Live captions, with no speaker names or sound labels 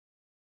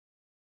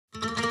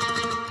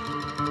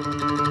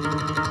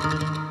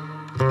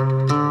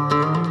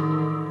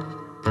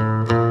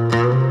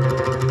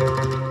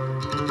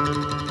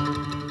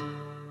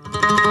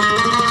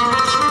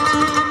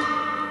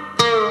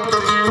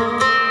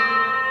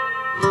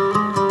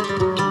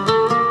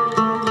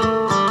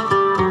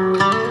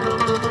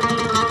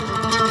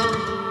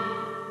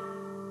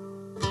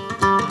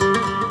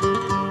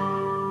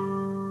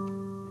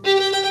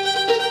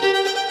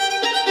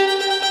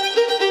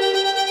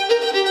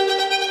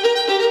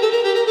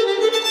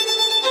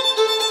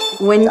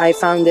When I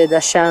founded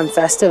A-Sham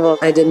Festival,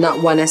 I did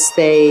not want to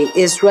say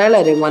Israel,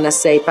 I didn't want to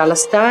say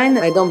Palestine.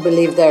 I don't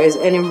believe there is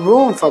any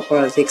room for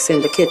politics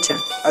in the kitchen.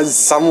 As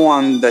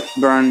someone that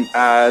born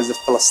as a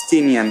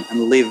Palestinian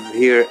and live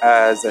here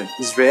as an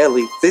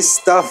Israeli, this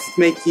stuff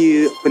make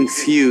you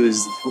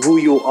confused who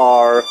you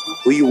are,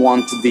 who you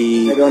want to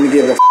be. I don't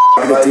give a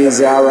that he's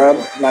Arab,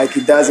 like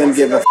he doesn't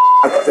give a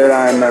that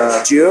I'm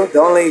a Jew. The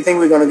only thing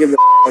we're gonna give a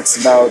it's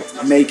about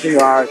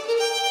making art.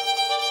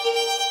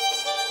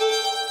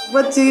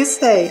 What do you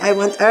say? I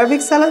want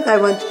Arabic salad, I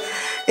want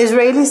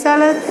Israeli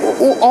salad.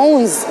 Who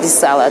owns the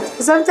salad?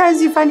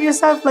 Sometimes you find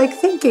yourself like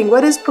thinking,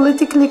 what is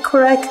politically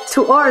correct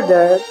to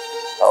order?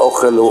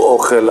 האוכל הוא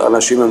אוכל,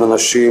 אנשים הם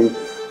אנשים,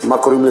 מה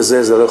קוראים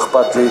לזה, זה לא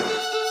אכפת לי.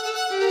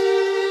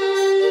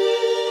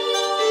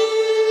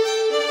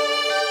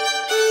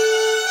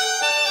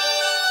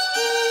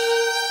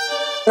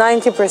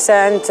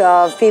 %90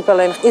 of people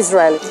in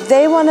Israel,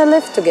 they want to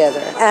live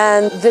together.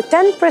 And the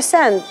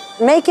 10%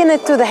 making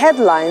it to the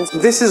headlines.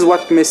 This is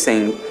what's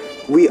missing.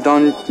 We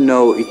don't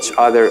know each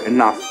other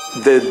enough.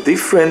 The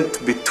difference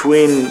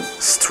between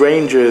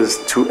strangers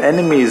to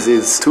enemies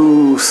is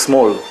too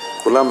small.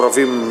 כולם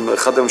רבים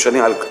אחד עם השני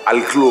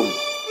על כלום.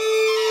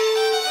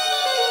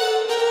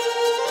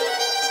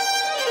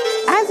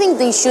 I think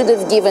they should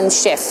have given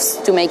chefs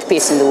to make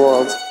peace in the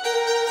world.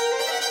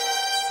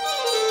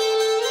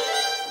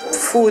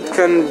 Food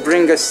can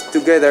bring us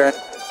together.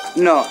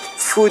 No,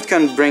 food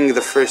can bring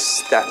the first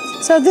step.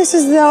 So this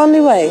is the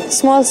only way,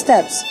 small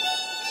steps.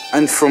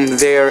 And from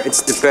there,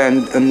 it's depend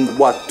on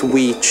what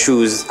we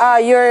choose.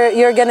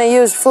 You're gonna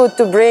use food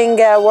to bring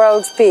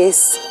world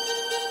peace.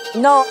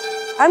 No,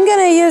 I'm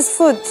gonna use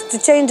food to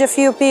change a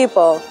few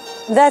people.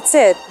 That's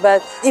it.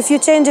 But if you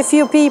change a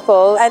few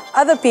people and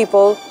other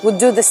people would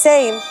do the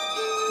same,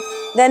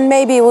 then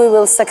maybe we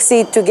will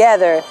succeed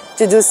together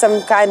to do some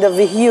kind of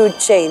a huge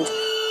change.